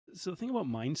So the thing about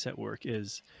mindset work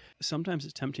is sometimes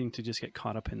it's tempting to just get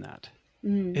caught up in that.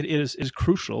 Mm. It is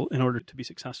crucial in order to be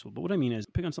successful. But what I mean is,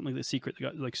 pick on something like The Secret that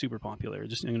got like super popular.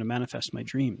 Just, I'm going to manifest my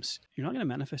dreams. You're not going to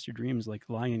manifest your dreams like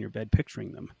lying in your bed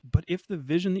picturing them. But if the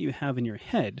vision that you have in your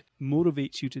head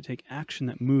motivates you to take action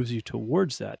that moves you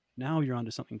towards that, now you're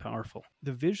onto something powerful.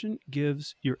 The vision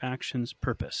gives your actions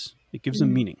purpose. It gives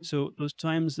them meaning. So those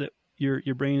times that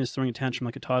your brain is throwing a tantrum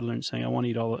like a toddler and saying, I want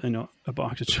to eat a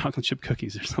box of chocolate chip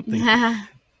cookies or something.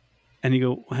 And you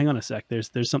go, well, hang on a sec, there's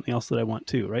something else that I want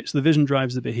too, right? So the vision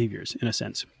drives the behaviors in a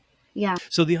sense. Yeah.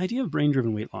 So the idea of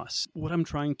brain-driven weight loss, what I'm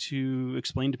trying to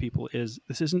explain to people is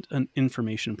this isn't an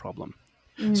information problem.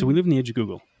 So we live in the age of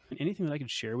Google. And anything that I could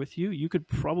share with you, you could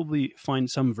probably find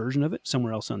some version of it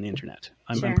somewhere else on the internet.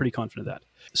 I'm pretty confident of that.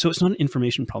 So it's not an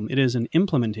information problem. It is an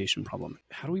implementation problem.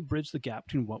 How do we bridge the gap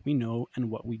between what we know and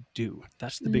what we do?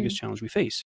 That's the biggest challenge we face.